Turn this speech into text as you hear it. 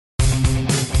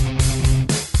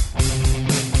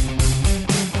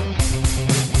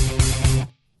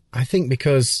think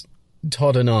because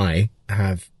Todd and I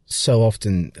have so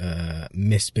often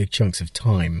missed big chunks of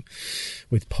time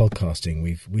with podcasting,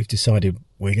 we've decided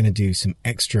we're going to do some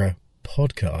extra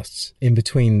podcasts in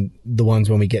between the ones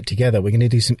when we get together. We're going to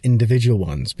do some individual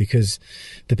ones because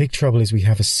the big trouble is we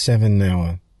have a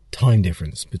 7-hour time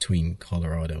difference between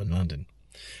Colorado and London,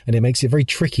 and it makes it very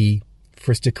tricky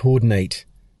for us to coordinate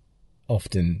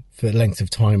often for lengths of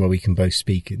time where we can both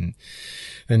speak and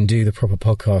do the proper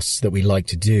podcasts that we like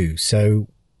to do. So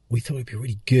we thought it'd be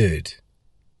really good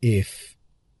if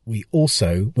we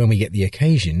also, when we get the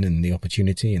occasion and the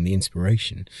opportunity and the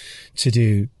inspiration, to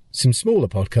do some smaller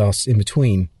podcasts in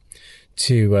between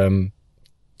to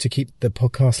keep the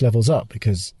podcast levels up,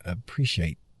 because I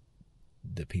appreciate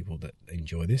the people that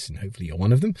enjoy this, and hopefully you're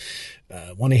one of them,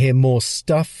 want to hear more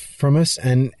stuff from us.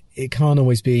 And it can't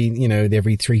always be,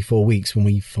 every 3-4 weeks when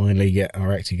we finally get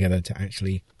our act together to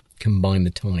actually combine the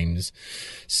times.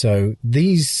 So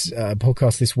these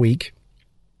podcasts this week,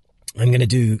 I'm going to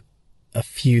do a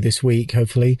few this week,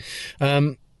 hopefully.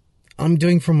 I'm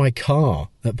doing from my car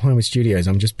at Pinewood Studios.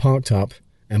 I'm just parked up,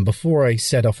 and before I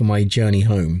set off on my journey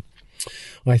home,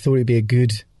 I thought it'd be a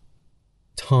good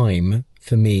time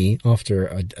for me, after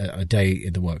a day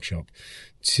in the workshop,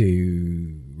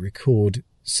 to record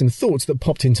some thoughts that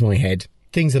popped into my head,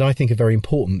 things that I think are very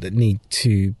important that need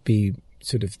to be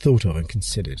sort of thought of and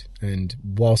considered. And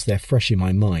whilst they're fresh in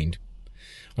my mind,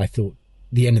 I thought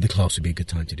the end of the class would be a good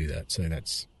time to do that. So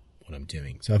that's what I'm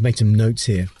doing. So I've made some notes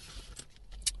here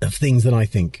of things that I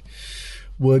think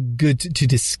were good to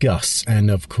discuss. And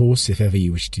of course, if ever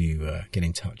you wish to get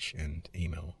in touch and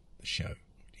email the show,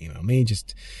 email me.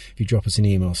 Just if you drop us an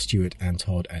email,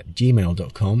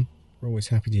 stuartandtodd@gmail.com. We're always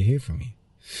happy to hear from you.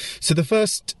 So the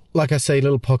first, like I say,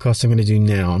 little podcast I'm going to do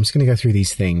now, I'm just going to go through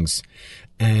these things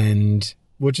and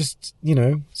we'll just,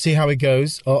 see how it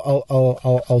goes.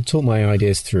 I'll talk my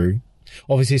ideas through.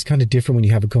 Obviously, it's kind of different when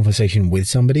you have a conversation with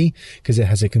somebody because it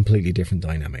has a completely different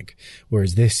dynamic,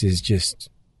 whereas this is just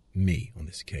me on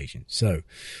this occasion. So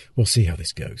we'll see how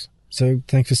this goes. So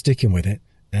thanks for sticking with it.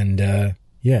 And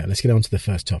let's get on to the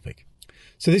first topic.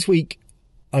 So this week,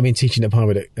 I've been teaching at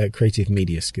Pinewood at Creative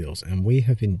Media Skills, and we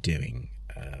have been doing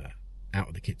out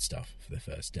of the kit stuff for the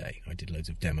first day. I did loads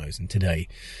of demos, and today,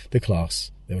 the class,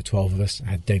 there were 12 of us. I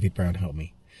had David Brown help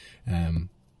me. And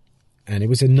it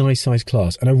was a nice sized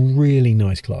class and a really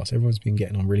nice class. Everyone's been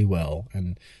getting on really well,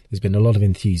 and there's been a lot of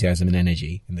enthusiasm and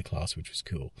energy in the class, which was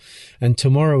cool. And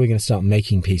tomorrow we're going to start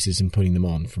making pieces and putting them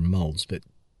on from molds. But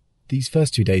these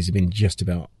first 2 days have been just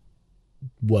about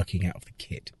working out of the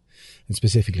kit and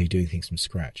specifically doing things from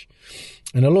scratch.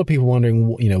 And a lot of people wondering,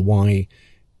 why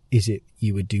is it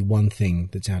you would do one thing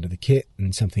that's out of the kit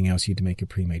and something else you'd make a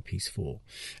pre-made piece for?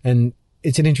 And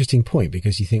it's an interesting point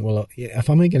because you think, well, if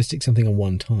I'm only going to stick something on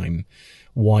one time,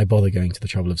 why bother going to the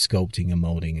trouble of sculpting and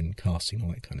molding and casting,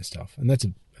 all that kind of stuff? And that's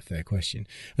a fair question.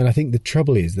 And I think the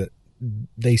trouble is that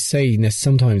they say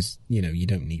sometimes, you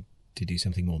don't need to do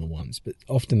something more than once, but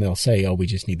often they'll say, we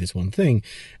just need this one thing.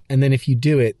 And then if you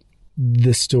do it,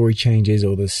 the story changes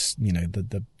or the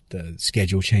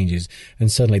schedule changes,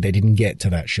 and suddenly they didn't get to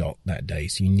that shot that day.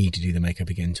 So you need to do the makeup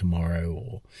again tomorrow,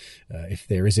 or if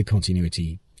there is a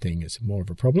continuity thing, it's more of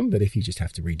a problem. But if you just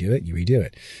have to redo it, you redo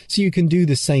it. So you can do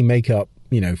the same makeup,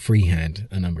 freehand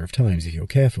a number of times if you're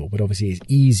careful, but obviously it's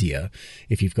easier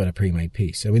if you've got a pre-made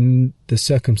piece. So in the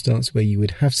circumstance where you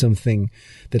would have something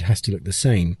that has to look the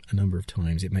same a number of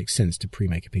times, it makes sense to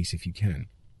pre-make a piece if you can.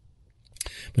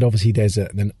 But obviously there's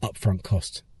an upfront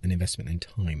cost and investment in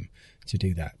time to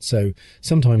do that. So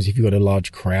sometimes if you've got a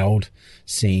large crowd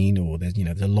scene, or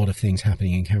there's a lot of things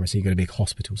happening in camera, so you've got a big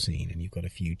hospital scene and you've got a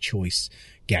few choice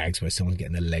gags where someone's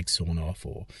getting their leg sawn off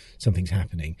or something's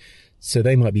happening. So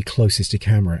they might be closest to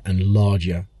camera and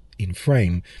larger in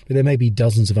frame, but there may be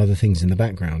dozens of other things in the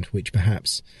background which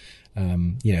perhaps,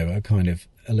 are kind of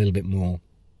a little bit more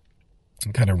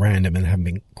kind of random and haven't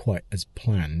been quite as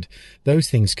planned. Those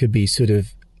things could be sort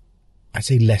of, I'd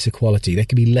say, lesser quality. They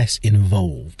could be less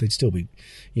involved. They'd still be,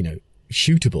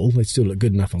 shootable. They'd still look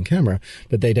good enough on camera,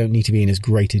 but they don't need to be in as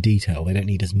great a detail. They don't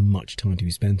need as much time to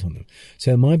be spent on them.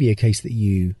 So it might be a case that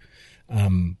you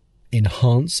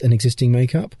enhance an existing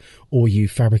makeup, or you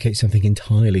fabricate something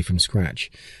entirely from scratch.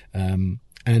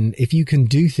 And if you can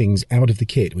do things out of the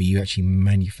kit where you actually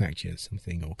manufacture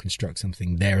something or construct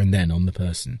something there and then on the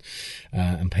person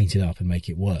and paint it up and make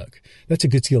it work, that's a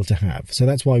good skill to have. So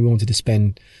that's why we wanted to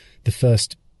spend the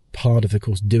first part of the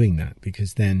course doing that,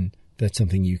 because then that's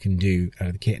something you can do out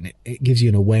of the kit, and it gives you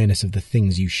an awareness of the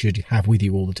things you should have with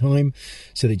you all the time,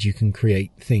 so that you can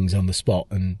create things on the spot,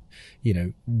 and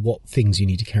what things you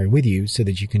need to carry with you so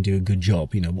that you can do a good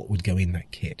job, what would go in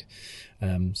that kit.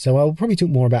 So I'll probably talk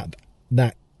more about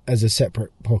that as a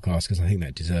separate podcast, because I think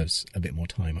that deserves a bit more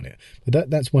time on it. But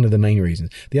that's one of the main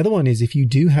reasons. The other one is, if you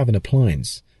do have an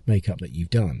appliance makeup that you've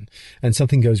done and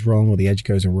something goes wrong, or the edge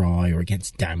goes awry, or it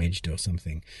gets damaged or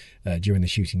something during the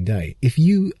shooting day, if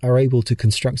you are able to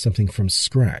construct something from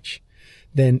scratch,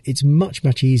 then it's much,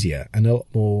 much easier and a lot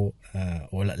more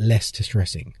or a lot less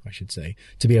distressing, I should say,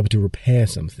 to be able to repair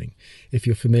something. If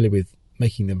you're familiar with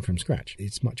making them from scratch,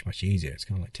 it's much, much easier. It's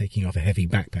kind of like taking off a heavy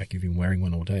backpack. If you've been wearing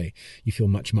one all day, you feel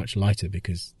much, much lighter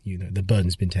because the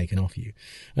burden's been taken off you.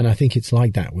 And I think it's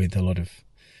like that with a lot of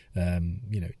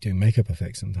doing makeup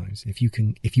effects. Sometimes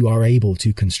if you are able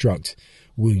to construct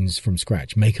wounds from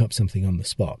scratch, make up something on the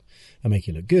spot and make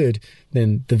it look good,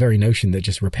 then the very notion that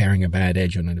just repairing a bad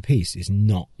edge on a piece is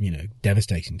not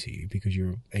devastating to you, because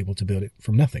you're able to build it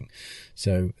from nothing.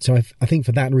 So I think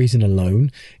for that reason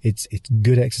alone, it's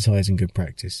good exercise and good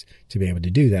practice to be able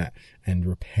to do that and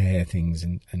repair things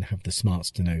and have the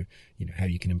smarts to know how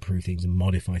you can improve things and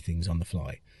modify things on the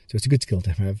fly. So it's a good skill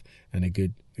to have, and a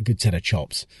good set of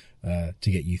chops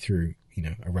to get you through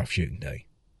a rough shooting day.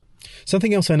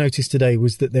 Something else I noticed today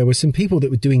was that there were some people that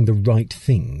were doing the right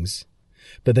things,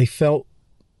 but they felt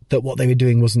that what they were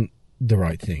doing wasn't the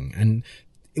right thing. And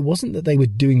it wasn't that they were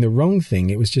doing the wrong thing,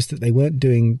 it was just that they weren't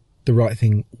doing the right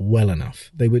thing well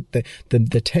enough.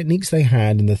 The techniques they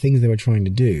had and the things they were trying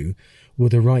to do were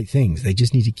the right things. They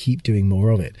just need to keep doing more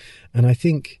of it. And I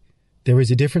think there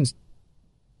is a difference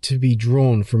to be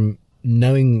drawn from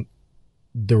knowing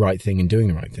the right thing and doing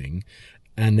the right thing,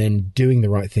 and then doing the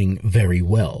right thing very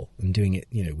well and doing it,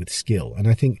 with skill. And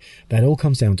I think that all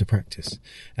comes down to practice.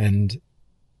 And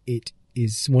it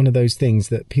is one of those things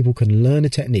that people can learn a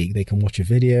technique, they can watch a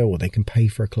video, or they can pay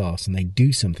for a class, and they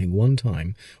do something one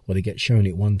time, or they get shown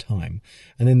it one time,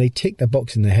 and then they tick the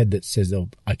box in their head that says, oh,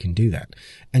 I can do that.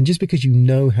 And just because you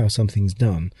know how something's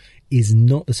done is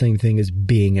not the same thing as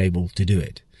being able to do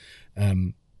it.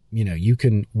 You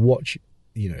can watch,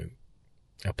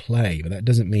 a play, but that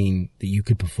doesn't mean that you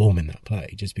could perform in that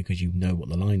play just because you know what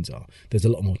the lines are. There's a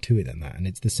lot more to it than that. And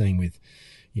it's the same with,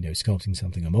 sculpting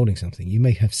something or molding something. You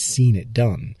may have seen it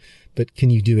done, but can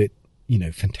you do it,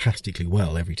 fantastically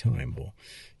well every time? Or,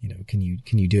 can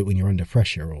you do it when you're under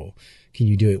pressure? Or can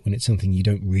you do it when it's something you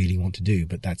don't really want to do,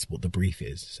 but that's what the brief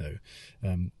is?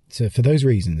 So for those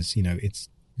reasons, it's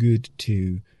good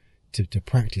to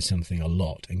practice something a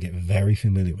lot and get very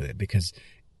familiar with it, because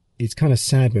it's kind of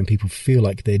sad when people feel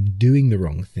like they're doing the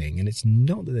wrong thing, and it's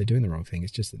not that they're doing the wrong thing,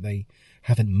 it's just that they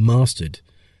haven't mastered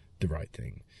the right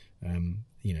thing.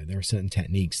 There are certain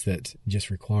techniques that just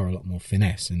require a lot more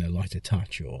finesse and a lighter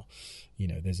touch, or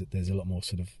there's a lot more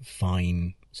sort of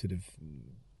fine sort of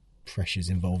pressures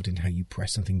involved in how you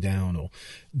press something down, or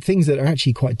things that are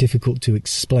actually quite difficult to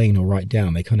explain or write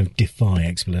down. They kind of defy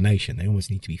explanation. They almost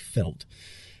need to be felt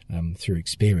through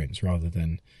experience rather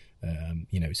than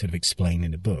sort of explain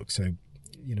in a book. So,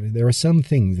 there are some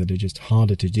things that are just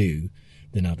harder to do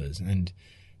than others. And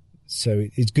so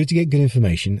it's good to get good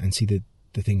information and see the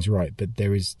things right. But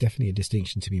there is definitely a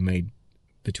distinction to be made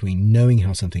between knowing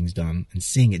how something's done and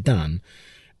seeing it done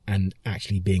and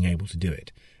actually being able to do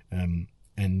it. And,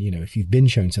 if you've been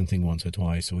shown something once or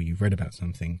twice, or you've read about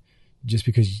something, just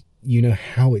because you know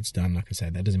how it's done, like I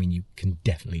said, that doesn't mean you can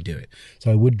definitely do it.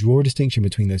 So I would draw a distinction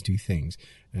between those two things,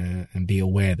 and be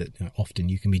aware that often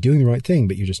you can be doing the right thing,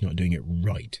 but you're just not doing it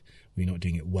right, or you're not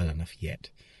doing it well enough yet.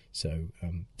 So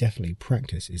definitely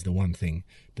practice is the one thing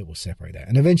that will separate that.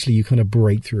 And eventually you kind of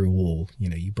break through a wall,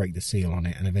 you break the seal on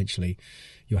it, and eventually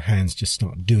your hands just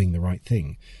start doing the right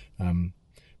thing.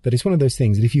 But it's one of those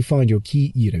things that if you find you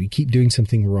keep doing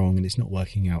something wrong and it's not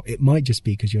working out, it might just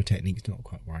be because your technique's not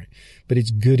quite right. But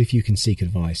it's good if you can seek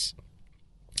advice.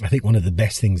 I think one of the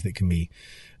best things that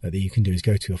you can do is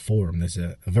go to a forum. There's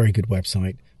a very good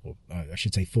website, or I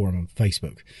should say forum on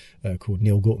Facebook, called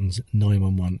Neil Gorton's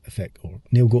 911 Effect, or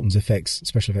Neil Gorton's Effects,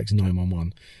 Special Effects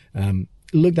 911.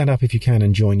 Look that up if you can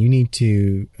and join. You need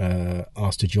to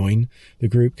ask to join the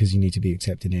group because you need to be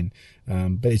accepted in.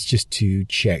 But it's just to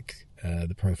check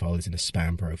the profile isn't a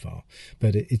spam profile.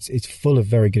 But it's full of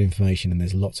very good information, and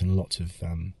there's lots and lots of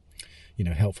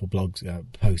helpful blogs,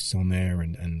 posts on there,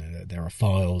 and there are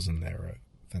files, and there are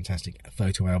fantastic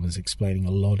photo albums explaining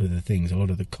a lot of the things, a lot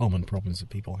of the common problems that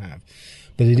people have.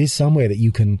 But it is somewhere that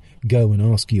you can go and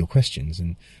ask your questions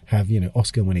and have,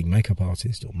 Oscar-winning makeup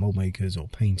artists or mold makers or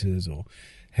painters or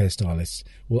hairstylists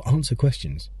will answer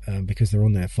questions because they're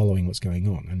on there following what's going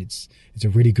on, and it's a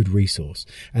really good resource.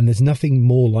 And there's nothing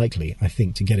more likely, I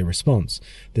think, to get a response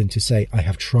than to say, I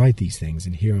have tried these things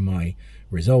and here are my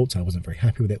results. I wasn't very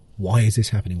happy with it. Why is this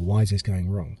happening? Why is this going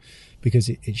wrong? Because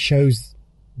it shows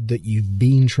that you've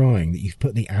been trying, that you've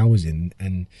put the hours in,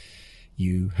 and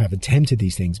you have attempted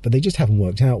these things, but they just haven't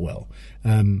worked out well.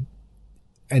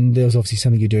 And there's obviously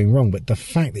something you're doing wrong, but the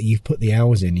fact that you've put the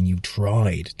hours in and you've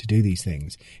tried to do these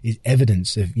things is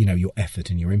evidence of, your effort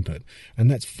and your input. And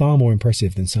that's far more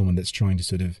impressive than someone that's trying to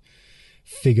sort of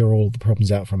figure all the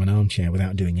problems out from an armchair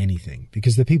without doing anything.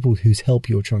 Because the people whose help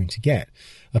you're trying to get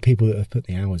are people that have put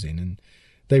the hours in, and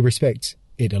they respect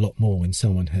it a lot more when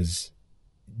someone has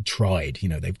tried,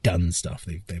 they've done stuff,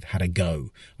 they've had a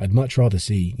go. I'd much rather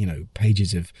see,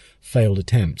 pages of failed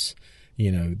attempts,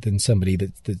 than somebody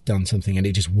that's done something and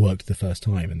it just worked the first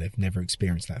time and they've never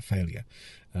experienced that failure.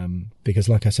 Because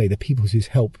like I say, the people whose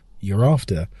help you're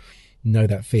after know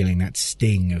that feeling, that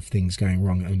sting of things going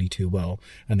wrong only too well,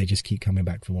 and they just keep coming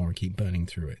back for more and keep burning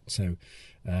through it. So,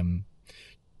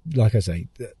 like I say,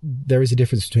 there is a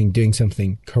difference between doing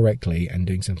something correctly and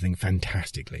doing something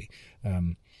fantastically.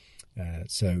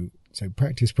 So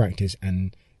practice,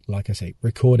 and like I say,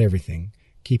 record everything.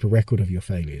 Keep a record of your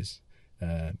failures.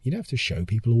 You don't have to show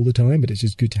people all the time, but it's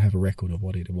just good to have a record of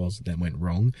what it was that went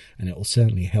wrong, and it will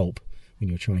certainly help when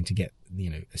you're trying to get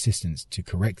assistance to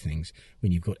correct things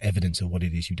when you've got evidence of what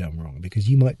it is you've done wrong. Because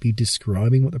you might be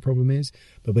describing what the problem is,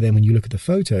 but then when you look at the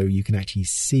photo, you can actually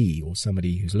see, or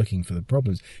somebody who's looking for the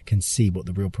problems can see what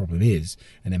the real problem is,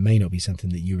 and it may not be something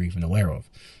that you're even aware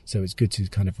of. So it's good to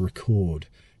kind of record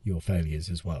your failures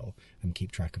as well and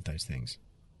keep track of those things.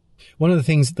 One of the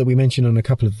things that we mentioned on a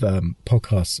couple of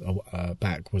podcasts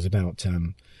back was about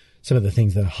some of the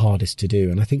things that are hardest to do.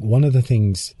 And I think one of the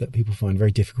things that people find very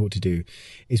difficult to do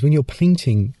is when you're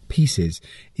painting pieces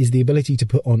is the ability to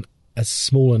put on a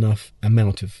small enough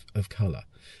amount of colour.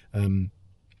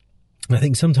 I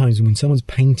think sometimes when someone's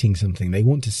painting something, they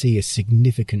want to see a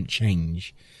significant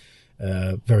change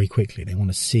very quickly. They want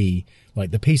to see,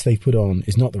 like, the piece they've put on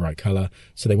is not the right colour,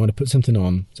 so they want to put something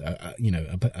on,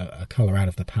 a colour out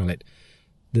of the palette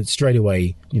that straight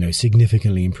away,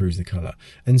 significantly improves the colour.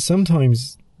 And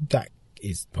sometimes that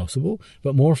is possible,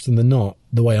 but more often than not,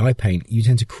 the way I paint, you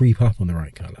tend to creep up on the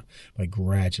right colour by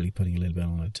gradually putting a little bit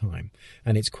on at a time.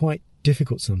 And it's quite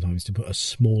difficult sometimes to put a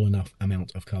small enough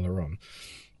amount of colour on.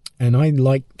 And I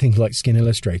like things like Skin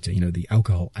Illustrator, the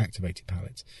alcohol activated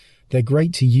palettes. They're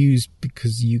great to use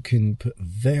because you can put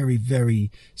very, very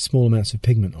small amounts of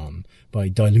pigment on by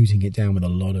diluting it down with a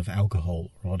lot of alcohol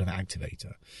or a lot of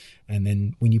activator. And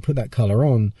then when you put that colour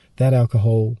on, that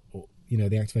alcohol, the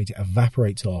activator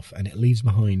evaporates off and it leaves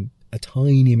behind a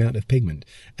tiny amount of pigment.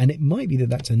 And it might be that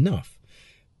that's enough,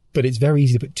 but it's very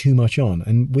easy to put too much on.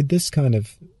 And with this kind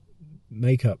of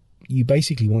makeup, you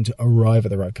basically want to arrive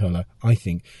at the right colour, I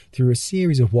think, through a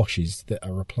series of washes that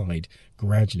are applied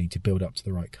gradually to build up to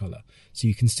the right colour. So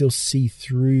you can still see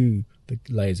through the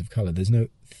layers of colour. There's no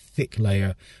thick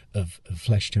layer of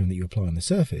flesh tone that you apply on the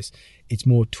surface. It's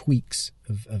more tweaks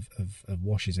of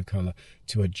washes of colour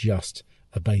to adjust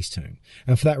a base tone.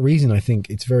 And for that reason, I think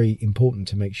it's very important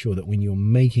to make sure that when you're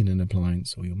making an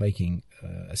appliance or you're making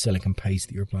a silicone paste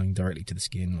that you're applying directly to the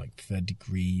skin, like Third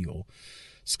Degree or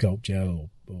Sculpt Gel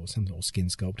or something, or Skin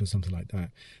Sculpt or something like that,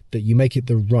 that you make it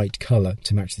the right colour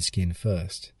to match the skin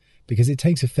first, because it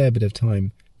takes a fair bit of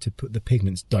time to put the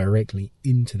pigments directly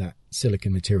into that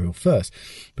silicone material first.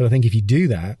 But I think if you do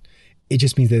that, it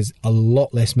just means there's a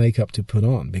lot less makeup to put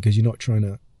on, because you're not trying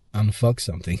to unfuck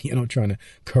something, you're not trying to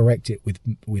correct it with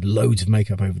loads of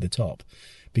makeup over the top,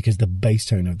 because the base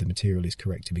tone of the material is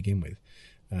correct to begin with.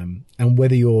 And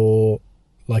whether you're,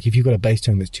 like, if you've got a base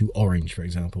tone that's too orange, for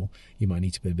example, you might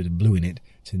need to put a bit of blue in it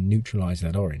to neutralise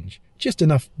that orange. Just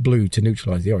enough blue to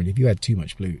neutralise the orange. If you add too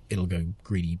much blue, it'll go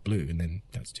greeny blue, and then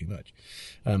that's too much.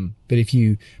 But if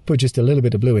you put just a little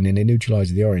bit of blue in and it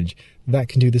neutralises the orange, that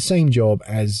can do the same job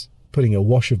as putting a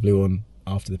wash of blue on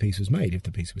after the piece was made, if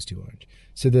the piece was too orange.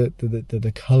 So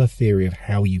the colour theory of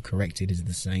how you correct it is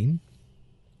the same.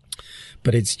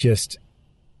 But it's just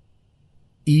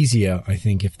easier, I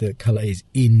think, if the colour is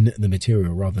in the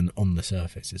material rather than on the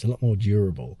surface. It's a lot more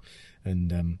durable,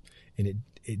 and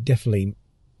it definitely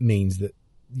means that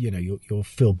you'll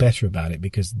feel better about it,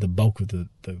 because the bulk of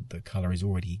the colour is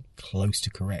already close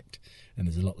to correct, and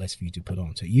there's a lot less for you to put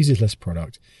on. So it uses less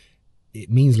product. It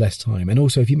means less time, and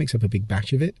also if you mix up a big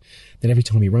batch of it, then every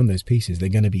time you run those pieces, they're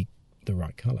going to be the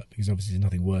right colour, because obviously there's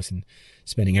nothing worse than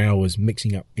spending hours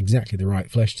mixing up exactly the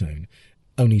right flesh tone,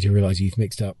 only to realise you've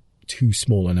mixed up too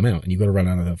small an amount, and you've got to run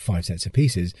another 5 sets of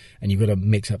pieces, and you've got to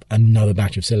mix up another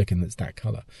batch of silicon that's that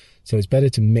color. So it's better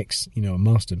to mix, a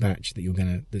master batch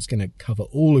that's gonna cover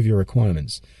all of your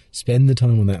requirements. Spend the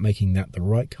time on that, making that the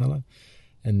right color,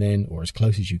 and then, or as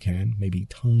close as you can, maybe a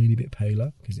tiny bit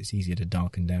paler, because it's easier to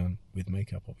darken down with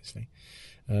makeup, obviously.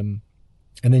 And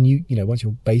then once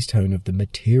your base tone of the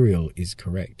material is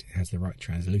correct, it has the right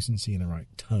translucency and the right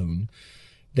tone,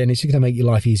 then it's just going to make your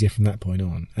life easier from that point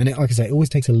on. And like I say, it always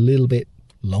takes a little bit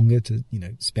longer to,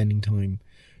 spending time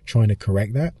trying to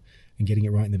correct that and getting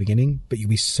it right in the beginning. But you'll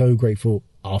be so grateful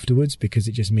afterwards, because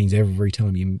it just means every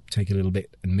time you take a little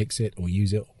bit and mix it or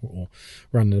use it or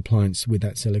run an appliance with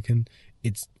that silicon,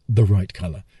 it's the right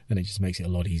color, and it just makes it a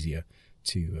lot easier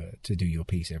to do your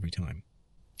piece every time.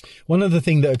 One other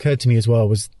thing that occurred to me as well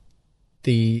was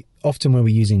often when we're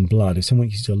using blood, if someone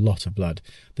uses a lot of blood,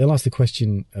 they'll ask the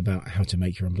question about how to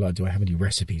make your own blood. Do I have any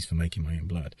recipes for making my own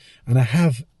blood? And I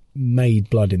have made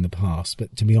blood in the past,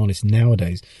 but to be honest,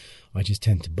 nowadays, I just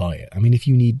tend to buy it. I mean, if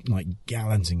you need like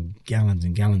gallons and gallons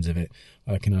and gallons of it,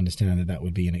 I can understand that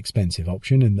would be an expensive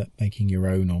option, and that making your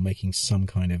own, or making some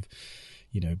kind of,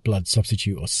 blood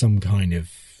substitute or some kind of,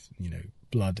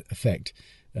 blood effect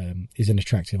is an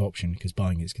attractive option, because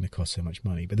buying it's going to cost so much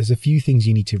money. But there's a few things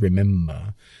you need to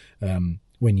remember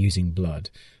when using blood.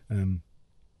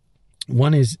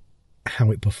 One is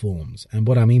how it performs, and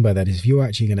what I mean by that is if you're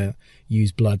actually going to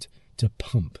use blood to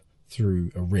pump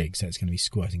through a rig, so it's going to be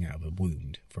squirting out of a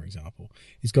wound, for example,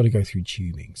 it's got to go through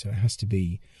tubing, so it has to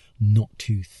be not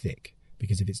too thick.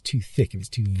 Because if it's too thick, if it's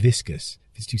too viscous,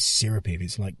 if it's too syrupy, if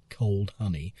it's like cold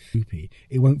honey,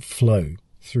 it won't flow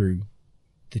through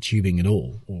the tubing at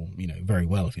all, or very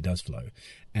well if it does flow,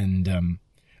 and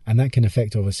that can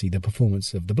affect obviously the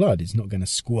performance of the blood. It's not going to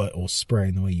squirt or spray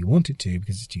in the way you want it to,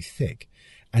 because it's too thick.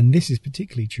 And this is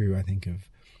particularly true, I think, of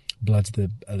bloods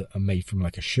that are made from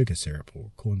like a sugar syrup or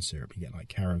corn syrup. You get like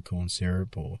Caro corn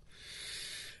syrup, or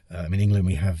in England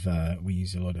we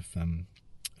use a lot of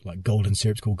like golden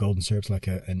syrups, called golden syrups, like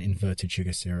an inverted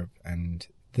sugar syrup, and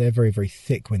they're very, very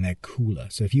thick when they're cooler.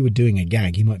 So if you were doing a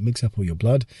gag, you might mix up all your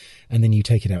blood, and then you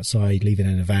take it outside, leave it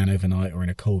in a van overnight, or in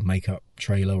a cold makeup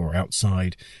trailer, or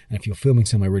outside. And if you're filming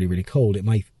somewhere really, really cold, it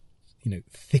may,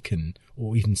 thicken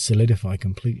or even solidify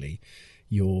completely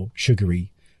your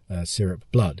sugary syrup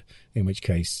blood. In which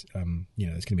case, there's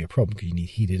going to be a problem, because you need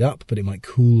to heat it up, but it might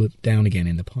cool it down again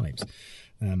in the pipes.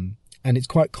 And it's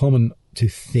quite common to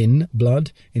thin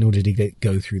blood in order to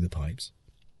go through the pipes.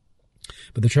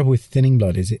 But the trouble with thinning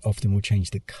blood is it often will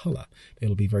change the colour.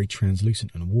 It'll be very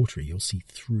translucent and watery. You'll see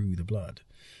through the blood.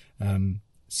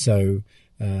 So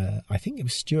I think it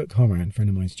was Stuart Conran, a friend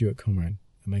of mine, Stuart Conran,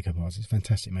 a makeup artist,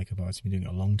 fantastic makeup artist, been doing it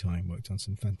a long time, worked on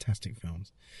some fantastic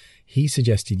films. He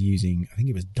suggested using, I think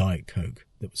it was Diet Coke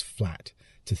that was flat,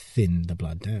 to thin the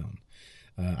blood down.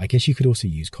 I guess you could also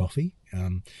use coffee,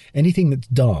 anything that's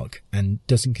dark and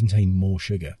doesn't contain more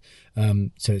sugar,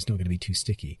 so it's not going to be too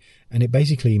sticky. And it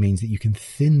basically means that you can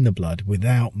thin the blood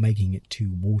without making it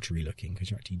too watery looking,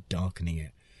 because you're actually darkening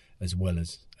it as well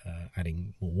as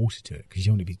adding more water to it, because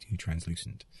you don't want it to be too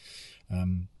translucent.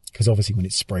 Because obviously when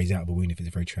it sprays out of a wound, if it's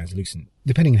very translucent,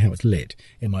 depending on how it's lit,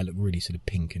 it might look really sort of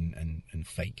pink and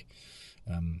fake.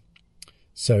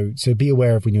 So be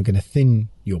aware of when you're going to thin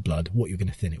your blood, what you're going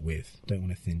to thin it with. Don't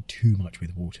want to thin too much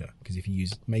with water, because if you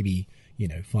use maybe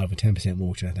 5 or 10%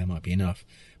 water, that might be enough.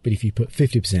 But if you put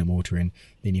 50% water in,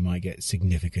 then you might get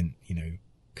significant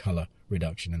colour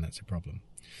reduction, and that's a problem.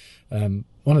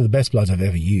 One of the best bloods I've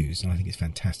ever used, and I think it's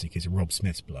fantastic, is Rob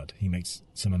Smith's blood. He makes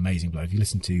some amazing blood. If you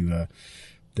listen to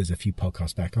there's a few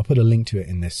podcasts back, I'll put a link to it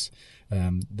in this,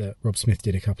 that Rob Smith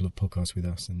did a couple of podcasts with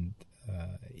us, and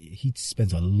he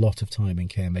spends a lot of time and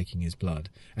care making his blood,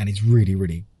 and it's really,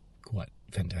 really quite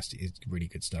fantastic. It's really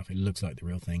good stuff. It looks like the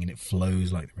real thing, and it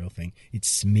flows like the real thing. It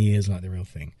smears like the real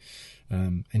thing.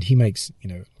 And he makes,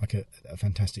 like a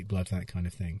fantastic blood for that kind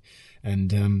of thing.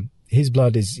 And his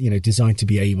blood is, designed to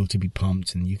be able to be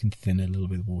pumped, and you can thin it a little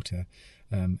bit with water,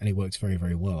 and it works very,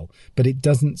 very well. But it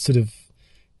doesn't sort of,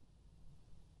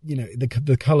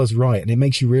 the colour's right, and it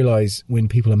makes you realise when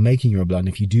people are making your own blood, and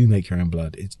if you do make your own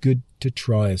blood, it's good to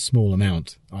try a small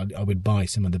amount. I would buy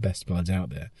some of the best bloods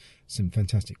out there, some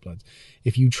fantastic bloods.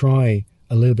 If you try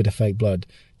a little bit of fake blood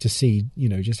to see,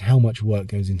 just how much work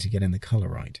goes into getting the colour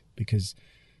right, because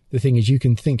the thing is, you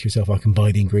can think to yourself, I can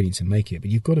buy the ingredients and make it, but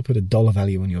you've got to put a dollar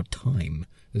value on your time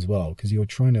as well, because you're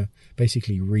trying to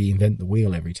basically reinvent the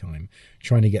wheel every time,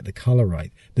 trying to get the colour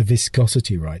right, the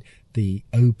viscosity right, the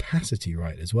opacity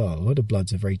right as well. A lot of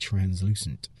bloods are very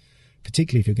translucent,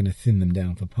 particularly if you're going to thin them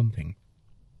down for pumping.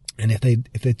 And if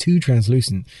they're too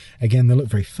translucent, again, they look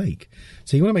very fake.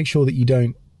 So you want to make sure that you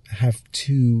don't have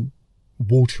too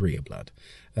waterier blood,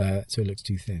 so it looks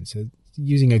too thin. So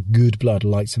using a good blood,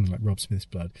 like something like Rob Smith's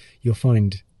blood, you'll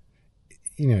find,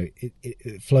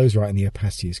 it flows right and the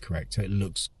opacity is correct, so it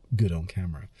looks good on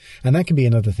camera. And that can be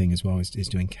another thing as well, is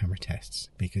doing camera tests,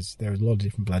 because there are a lot of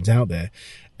different bloods out there,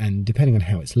 and depending on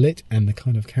how it's lit and the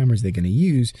kind of cameras they're going to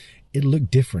use, it'll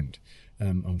look different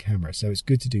on camera. So it's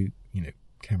good to do,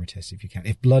 camera tests if you can.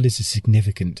 If blood is a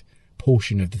significant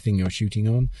portion of the thing you're shooting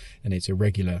on, and it's a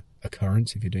regular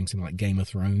occurrence, if you're doing something like Game of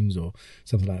Thrones or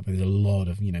something like that, where there's a lot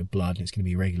of blood and it's going to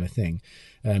be a regular thing,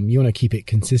 you want to keep it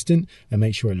consistent and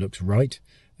make sure it looks right,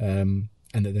 and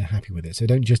that they're happy with it. So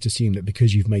don't just assume that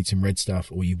because you've made some red stuff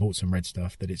or you bought some red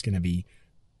stuff that it's going to be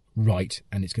right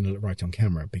and it's going to look right on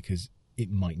camera, because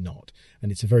it might not.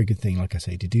 And it's a very good thing, like I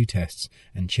say, to do tests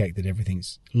and check that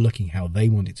everything's looking how they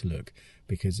want it to look,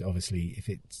 because obviously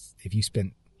if you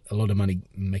spent a lot of money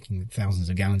making thousands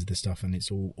of gallons of this stuff and it's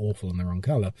all awful and the wrong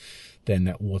color, then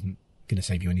that wasn't going to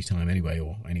save you any time anyway,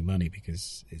 or any money,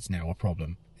 because it's now a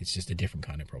problem. It's just a different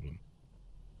kind of problem.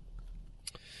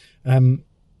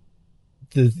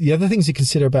 The other things to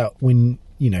consider about when,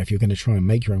 if you're going to try and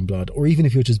make your own blood, or even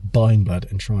if you're just buying blood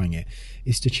and trying it,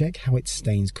 is to check how it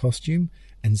stains costume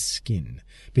and skin.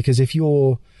 Because if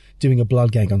you're doing a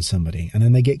blood gag on somebody and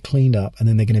then they get cleaned up and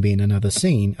then they're going to be in another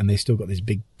scene and they've still got this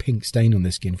big pink stain on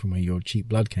their skin from where your cheap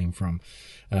blood came from,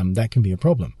 that can be a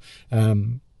problem.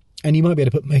 And you might be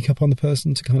able to put makeup on the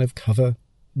person to kind of cover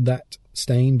that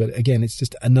stain, but again, it's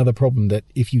just another problem that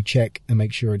if you check and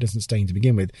make sure it doesn't stain to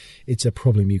begin with, it's a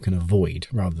problem you can avoid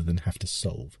rather than have to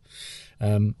solve.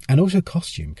 And also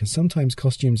costume, because sometimes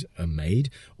costumes are made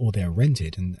or they're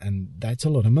rented, and that's a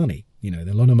lot of money.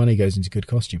 A lot of money goes into good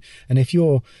costume. And if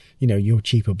your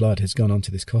cheaper blood has gone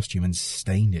onto this costume and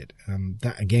stained it,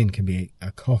 that again can be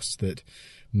a cost that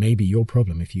may be your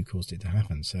problem if you caused it to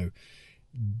happen. So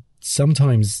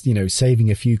sometimes,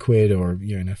 saving a few quid or,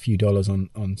 a few dollars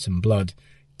on some blood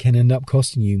can end up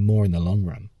costing you more in the long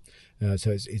run.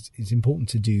 So it's important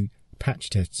to do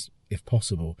patch tests, if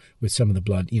possible, with some of the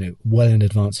blood, well in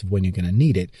advance of when you're going to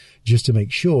need it, just to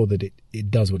make sure that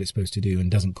it does what it's supposed to do and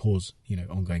doesn't cause,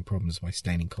 ongoing problems by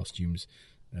staining costumes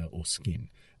or skin.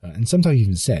 And sometimes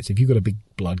even sets. If you've got a big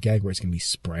blood gag where it's going to be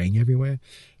spraying everywhere,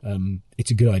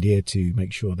 it's a good idea to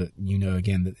make sure that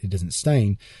again that it doesn't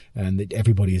stain and that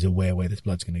everybody is aware where this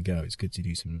blood's going to go. It's good to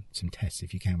do some tests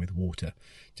if you can with water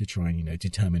to try and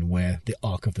determine where the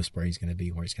arc of the spray is going to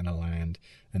be, where it's going to land,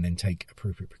 and then take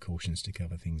appropriate precautions to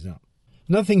cover things up.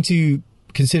 Another thing to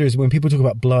consider is when people talk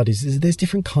about blood is there's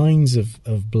different kinds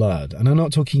of blood, and I'm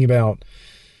not talking about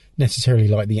necessarily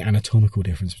like the anatomical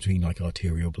difference between like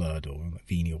arterial blood or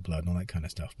venal blood and all that kind of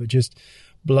stuff, but just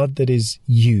blood that is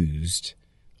used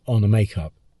on a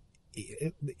makeup.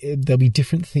 There'll be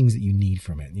different things that you need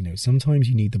from it. Sometimes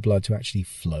you need the blood to actually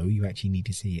flow. You actually need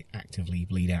to see it actively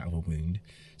bleed out of a wound.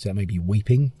 So it may be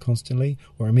weeping constantly,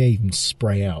 or it may even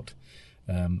spray out,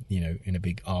 in a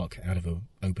big arc out of an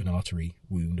open artery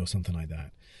wound or something like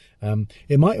that.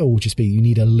 It might all just be you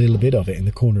need a little bit of it in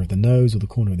the corner of the nose or the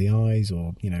corner of the eyes,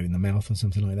 or in the mouth or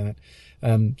something like that.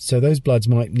 So those bloods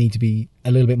might need to be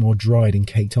a little bit more dried and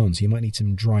caked on. So you might need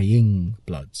some drying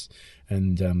bloods,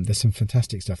 and there's some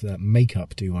fantastic stuff that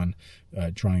makeup do on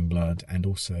drying blood, and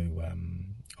also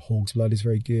Hog's blood is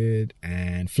very good,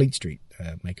 and Fleet Street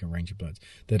make a range of bloods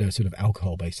that are sort of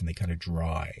alcohol based and they kind of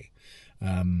dry,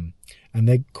 and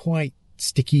they're quite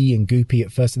sticky and goopy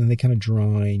at first, and then they kind of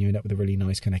dry and you end up with a really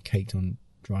nice kind of caked on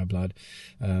dry blood.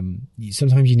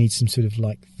 Sometimes you need some sort of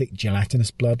like thick gelatinous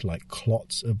blood, like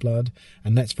clots of blood,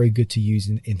 and that's very good to use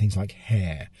in things like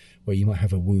hair, where you might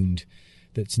have a wound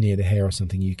that's near the hair or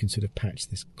something. You can sort of patch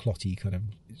this clotty kind of,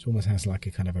 it almost has like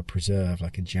a kind of a preserve,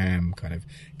 like a jam kind of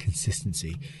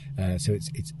consistency. So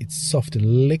it's soft and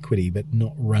liquidy but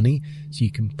not runny, so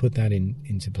you can put that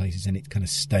into places and it kind of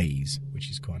stays, which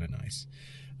is quite nice.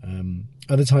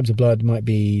 Other types of blood might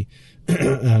be you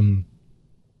can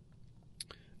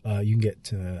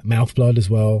get mouth blood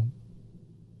as well.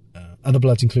 Other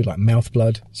bloods include like mouth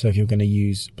blood. So if you're going to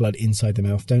use blood inside the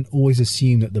mouth, don't always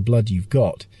assume that the blood you've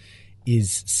got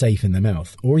is safe in the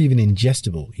mouth or even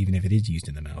ingestible, even if it is used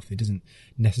in the mouth. It doesn't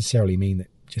necessarily mean that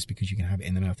just because you can have it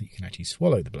in the mouth that you can actually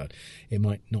swallow the blood. It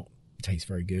might not taste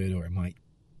very good, or it might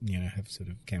have sort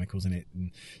of chemicals in it.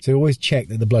 And so always check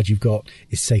that the blood you've got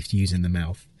is safe to use in the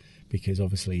mouth, because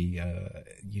obviously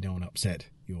you don't want to upset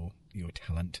your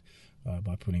talent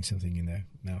by putting something in their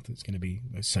mouth that's going to be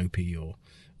soapy or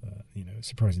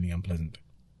surprisingly unpleasant.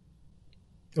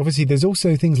 Obviously, there's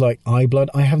also things like eye blood.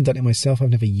 I haven't done it myself. I've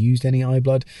never used any eye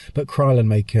blood, but Krylon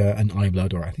make an eye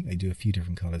blood, or I think they do a few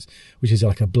different colours, which is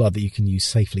like a blood that you can use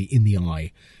safely in the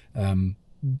eye.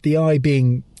 the eye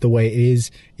being the way it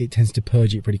is, it tends to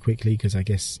purge it pretty quickly, because I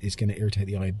guess it's going to irritate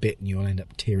the eye a bit and you'll end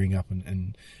up tearing up,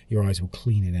 and your eyes will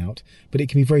clean it out. But it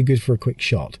can be very good for a quick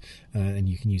shot, and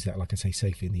you can use that, like I say,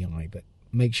 safely in the eye. But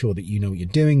make sure that you know what you're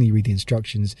doing, you read the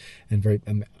instructions,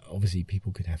 and obviously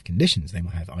people could have conditions. They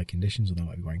might have eye conditions, or they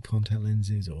might be wearing contact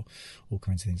lenses, or all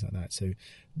kinds of things like that. So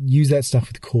use that stuff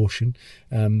with caution.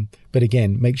 But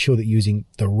again, make sure that you're using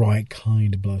the right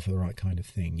kind of blood for the right kind of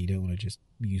thing. You don't want to just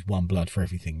use one blood for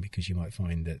everything, because you might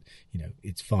find that,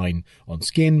 it's fine on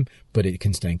skin, but it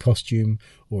can stain costume,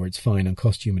 or it's fine on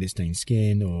costume, but it stains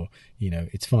skin, or,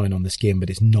 it's fine on the skin, but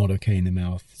it's not okay in the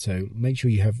mouth. So make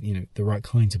sure you have, the right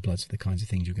kinds of bloods for the kinds of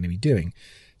things you're going to be doing.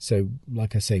 So,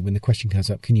 like I say, when the question comes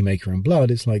up, can you make your own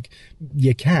blood? It's like,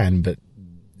 you can, but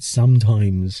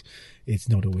sometimes it's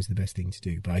not always the best thing to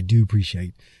do. But I do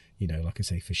appreciate, like I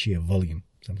say, for sheer volume,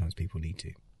 sometimes people need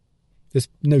to. There's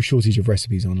no shortage of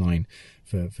recipes online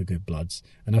for good bloods.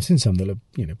 And I've seen some that look,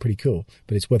 pretty cool.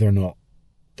 But it's whether or not,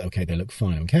 okay, they look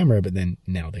fine on camera, but then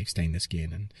now they've stained the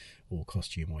skin or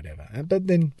costume or whatever. But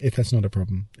then if that's not a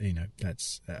problem,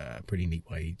 that's a pretty neat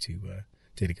way to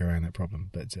go around that problem.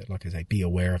 But like I say, be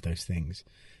aware of those things,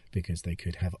 because they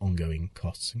could have ongoing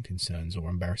costs and concerns or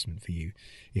embarrassment for you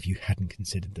if you hadn't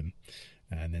considered them.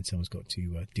 And then someone's got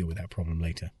to deal with that problem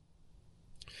later.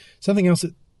 Something else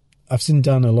that I've seen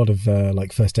done, a lot of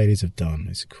like first aiders have done,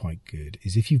 is quite good,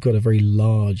 is if you've got a very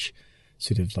large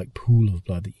sort of like pool of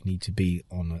blood that you need to be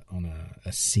on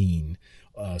a scene,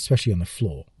 especially on the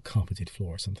floor, carpeted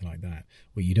floor or something like that,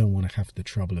 where you don't want to have the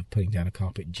trouble of putting down a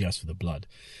carpet just for the blood,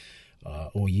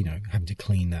 or having to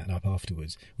clean that up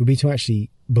afterwards, would be to actually,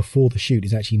 before the shoot,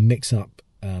 is actually mix up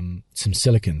some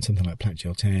silicone, something like Plaque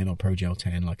Gel 10 or Pro Gel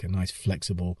 10, like a nice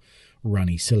flexible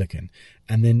runny silicone,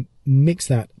 and then mix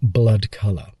that blood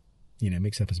colour.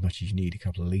 Mix up as much as you need, a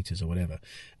couple of litres or whatever,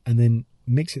 and then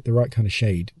mix it the right kind of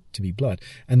shade to be blood,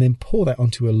 and then pour that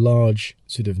onto a large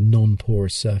sort of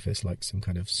non-porous surface, like some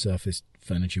kind of surface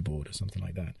furniture board or something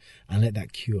like that, and let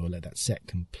that cure, let that set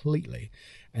completely.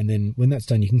 And then when that's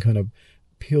done, you can kind of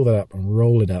peel that up and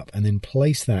roll it up, and then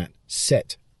place that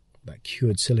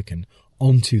cured silicone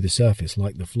onto the surface,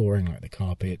 like the flooring, like the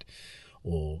carpet,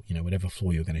 or whatever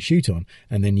floor you're going to shoot on,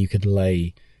 and then you could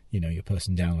lay your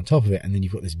person down on top of it, and then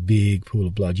you've got this big pool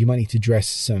of blood. You might need to dress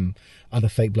some other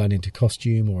fake blood into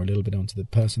costume, or a little bit onto the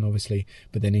person, obviously.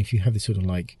 But then if you have this sort of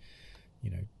like,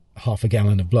 half a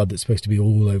gallon of blood that's supposed to be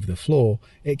all over the floor,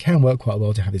 it can work quite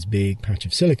well to have this big patch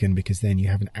of silicone, because then you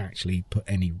haven't actually put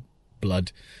any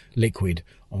blood liquid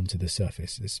onto the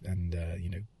surface. And,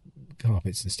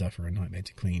 carpets and stuff are a nightmare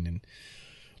to clean, and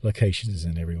locations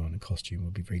and everyone in costume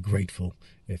would be very grateful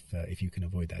if you can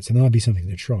avoid that. So that might be something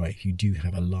to try if you do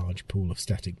have a large pool of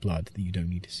static blood that you don't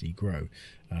need to see grow.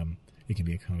 It can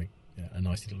be a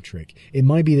nice little trick. It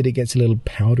might be that it gets a little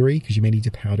powdery, because you may need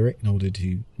to powder it in order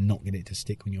to not get it to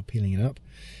stick when you're peeling it up.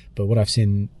 But what I've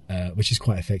seen, which is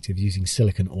quite effective, using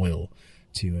silicone oil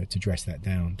to dress that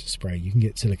down, to spray. You can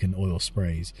get silicone oil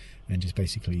sprays, and just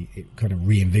basically it kind of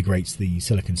reinvigorates the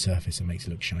silicone surface and makes it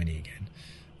look shiny again.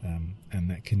 And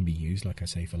that can be used, like I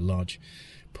say, for large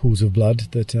pools of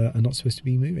blood that are not supposed to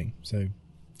be moving. So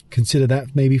consider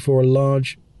that maybe for a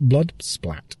large blood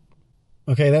splat.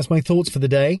 Okay, that's my thoughts for the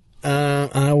day.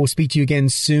 I will speak to you again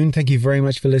soon. Thank you very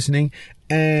much for listening.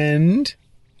 And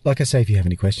like I say, if you have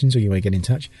any questions or you want to get in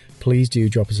touch, please do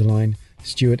drop us a line,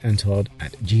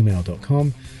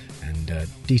 stuartandtodd@gmail.com. And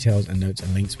details and notes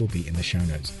and links will be in the show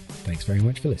notes. Thanks very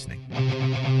much for listening.